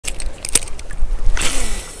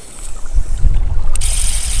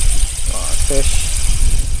fish.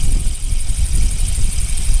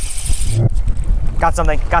 Got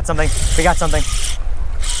something, we got something.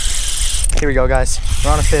 Here we go, guys.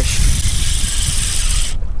 We're on a fish.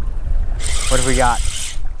 What have we got?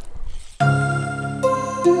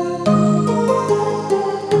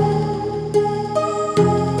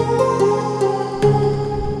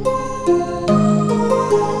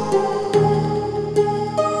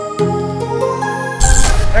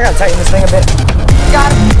 I gotta tighten this thing a bit.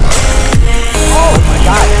 Got it! Oh my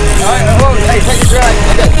god! Alright, oh, hey, take your drag.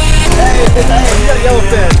 Okay. Hey, you got a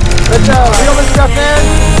yellowfin. Let's reel this stuff in,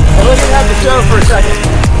 and we're gonna have the show for a second.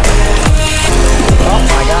 Oh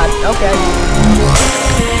my god, okay.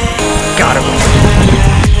 Got him.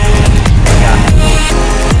 Yeah.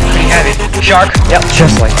 Pretty heavy. Shark? Yep,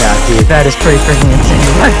 just like that, dude. That is pretty freaking insane.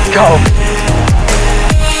 Let's go!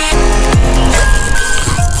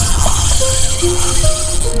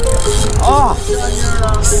 Oh,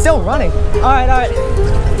 still running. All right, all right.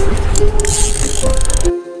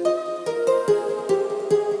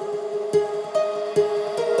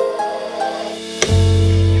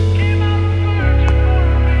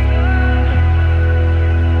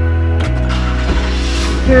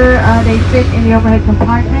 They fit in the overhead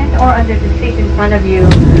compartment or under the seat in front of you.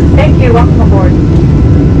 Thank you. Welcome aboard.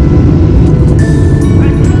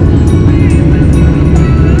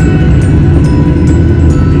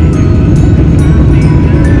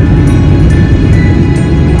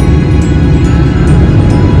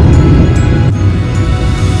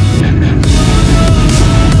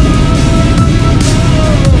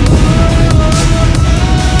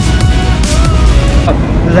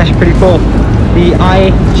 This is actually pretty cool. The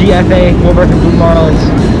IGFA Warburton Blue Marlins.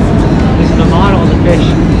 This is the model of the fish.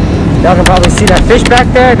 Y'all can probably see that fish back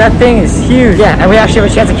there. That thing is huge. Yeah, and we actually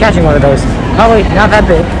have a chance of catching one of those. Probably not that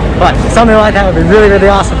big, but something like that would be really, really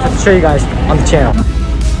awesome to show you guys on the channel.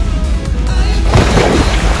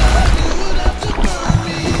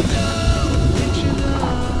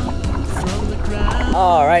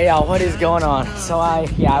 All right, y'all, what is going on? So I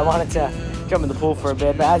wanted to jump in the pool for a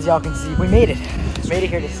bit, but as y'all can see, we made it. Made it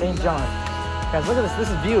here to St. John. Guys, look at this. This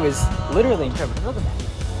view is literally incredible. Look at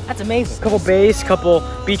that. That's amazing. Couple bays, couple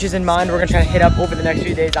beaches in mind we're gonna try to hit up over the next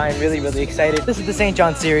few days. I am really, really excited. This is the St.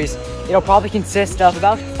 John series. It'll probably consist of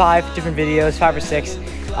about 5 different videos, 5 or 6.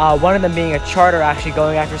 One of them being a charter actually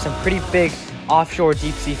going after some pretty big offshore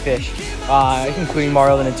deep sea fish, including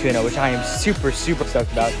marlin and tuna, which I am super, super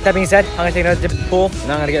stoked about. That being said, I'm gonna take another dip in the pool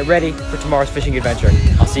and I'm gonna get ready for tomorrow's fishing adventure.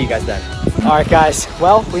 I'll see you guys then. All right, guys.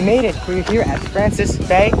 Well, we made it. We're here at Francis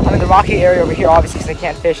Bay. I'm in the rocky area over here, obviously, because I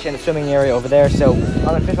can't fish in the swimming area over there. So I'm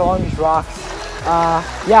gonna fish along these rocks.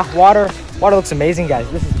 Yeah, water looks amazing, guys.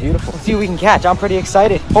 This is beautiful. Let's see what we can catch. I'm pretty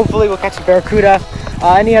excited. Hopefully, we'll catch a barracuda,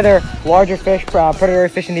 any other larger fish, predatory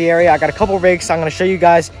fish in the area. I got a couple rigs, so I'm gonna show you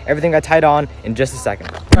guys everything I tied on in just a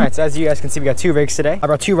second. All right, so as you guys can see, we got 2 rigs today. I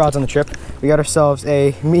brought 2 rods on the trip. We got ourselves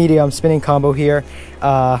a medium spinning combo here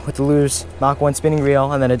with the Luz Mach 1 spinning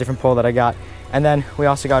reel and then a different pole that I got. And then we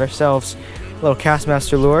also got ourselves a little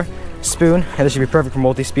Castmaster lure, spoon, and this should be perfect for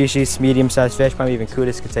multi-species, medium-sized fish. Maybe even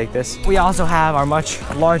kudas could take this. We also have our much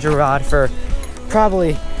larger rod for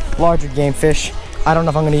probably larger game fish. I don't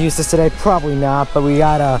know if I'm gonna use this today, probably not, but we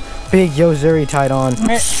got a big Yozuri tied on.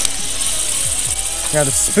 Got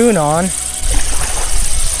the spoon on.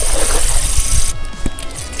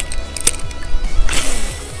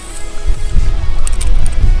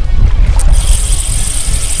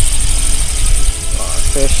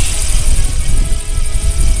 Fish.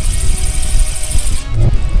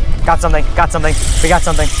 Got something, we got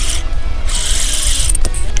something.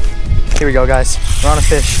 Here we go, guys. We're on a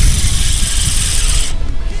fish.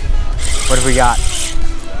 What have we got?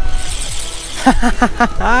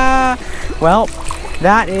 Well,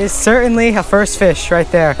 that is certainly a first fish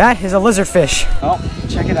right there. That is a lizardfish. Oh,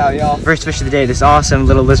 check it out, y'all. First fish of the day, this awesome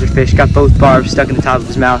little lizardfish. Got both barbs stuck in the top of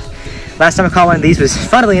his mouth. Last time I caught one of these was,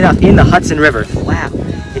 funnily enough, in the Hudson River. Wow,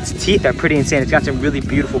 its teeth are pretty insane. It's got some really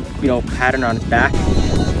beautiful, pattern on its back.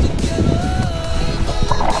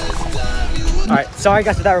 All right, sorry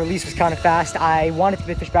guys, that release was kind of fast. I wanted to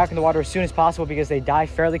get fish back in the water as soon as possible because they die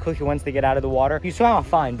fairly quickly once they get out of the water. You swam out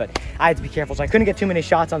fine, but I had to be careful, so I couldn't get too many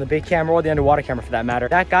shots on the big camera or the underwater camera for that matter.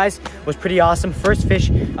 That, guys, was pretty awesome. First fish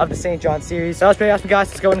of the St. John series. That was pretty awesome, guys.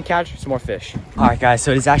 Let's go and catch some more fish. All right, guys,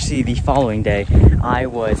 so it is actually the following day. I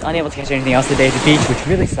was unable to catch anything else today at the beach, which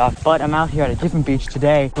really sucked, but I'm out here at a different beach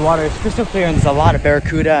today. The water is crystal clear and there's a lot of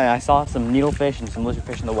barracuda, and I saw some needlefish and some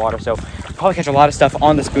lizardfish in the water, so I'll probably catch a lot of stuff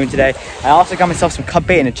on the spoon today. I also got myself some cut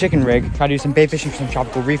bait and a chicken rig. Try to do some bait fishing for some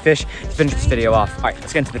tropical reef fish to finish this video off. All right,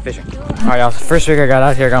 let's get into the fishing. All right, y'all, first rig I got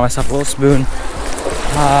out here, I got myself a little spoon.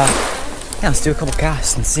 Yeah, let's do a couple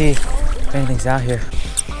casts and see If anything's out here.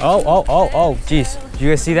 Oh, geez. Did you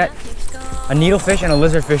guys see that? A needlefish and a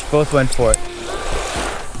lizardfish both went for it.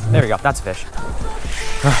 There we go, that's a fish.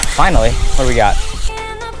 Finally, what do we got?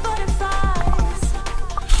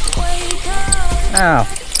 Oh,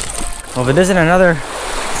 well, if it isn't another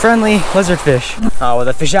friendly lizardfish. Oh, well,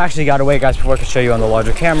 the fish actually got away, guys, before I could show you on the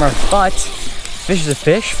larger camera, but fish is a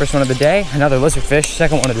fish. First one of the day, another lizardfish,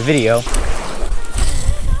 second one of the video.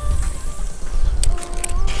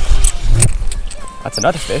 That's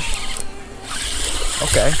another fish.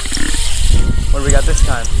 Okay. What do we got this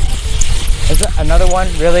time? Is it another one?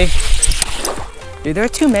 Really? Dude, there are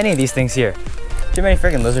too many of these things here. Too many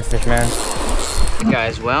freaking lizardfish, man. Hey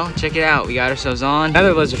guys, well, check it out. We got ourselves on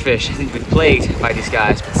another lizardfish. I think we've been plagued by these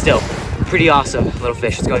guys, but still, pretty awesome little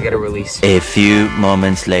fish. It's gonna get a release. A few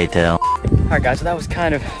moments later. Alright guys, so that was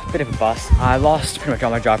kind of a bit of a bust. I lost pretty much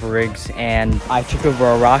all my dropper rigs, and I tripped over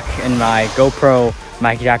a rock and my GoPro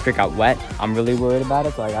mic adapter got wet. I'm really worried about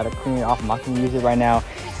it, so I gotta clean it off. I'm not gonna use it right now,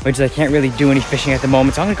 which is I can't really do any fishing at the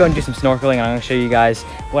moment. So I'm gonna go and do some snorkeling, and I'm gonna show you guys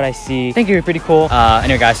what I see. I think it'll be pretty cool.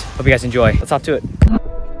 Anyway guys, hope you guys enjoy. Let's hop to it.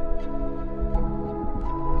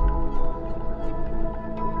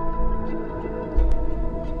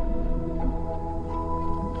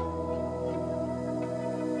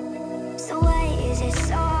 So why is it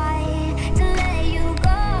so hard to let you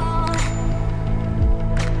go?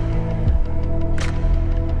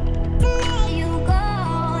 Let you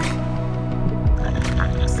go.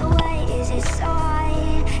 So why is it so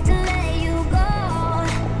hard to let you go?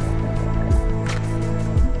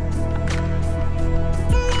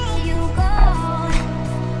 Let you go.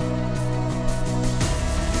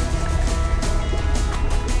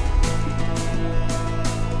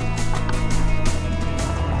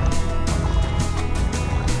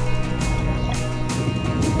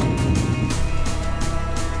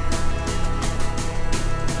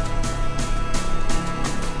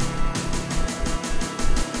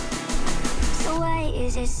 So why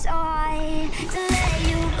is it so hard to let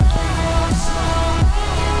you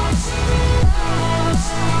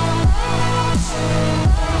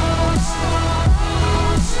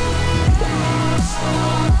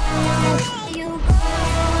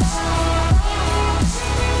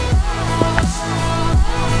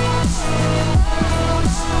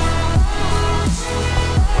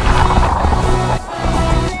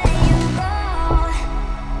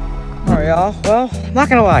Alright y'all, well, I'm not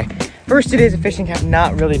gonna lie. First 2 days of fishing have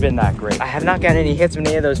not really been that great. I have not gotten any hits from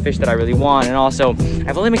any of those fish that I really want, and also,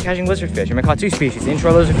 I've only been catching lizardfish. I caught 2 species,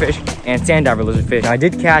 inshore lizardfish and Sanddriver lizardfish. Now, I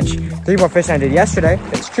did catch 3 more fish than I did yesterday,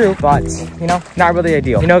 it's true, but, you know, not really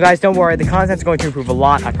ideal. You know, guys, don't worry, the content's going to improve a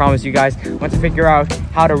lot, I promise you guys. Once I figure out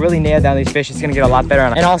how to really nail down these fish, it's gonna get a lot better.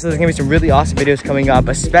 And also, there's gonna be some really awesome videos coming up,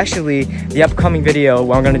 especially the upcoming video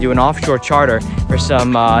where I'm gonna do an offshore charter for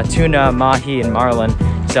some tuna, mahi, and marlin.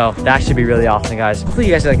 So that should be really awesome, guys. Hopefully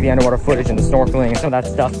you guys like the underwater footage and the snorkeling and some of that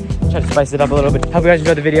stuff. Try to spice it up a little bit. Hope you guys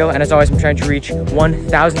enjoyed the video. And as always, I'm trying to reach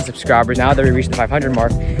 1,000 subscribers. Now that we reached the 500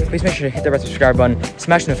 mark, please make sure to hit the red subscribe button,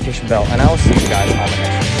 smash the notification bell, and I will see you guys on the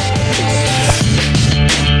next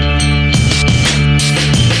one. Peace.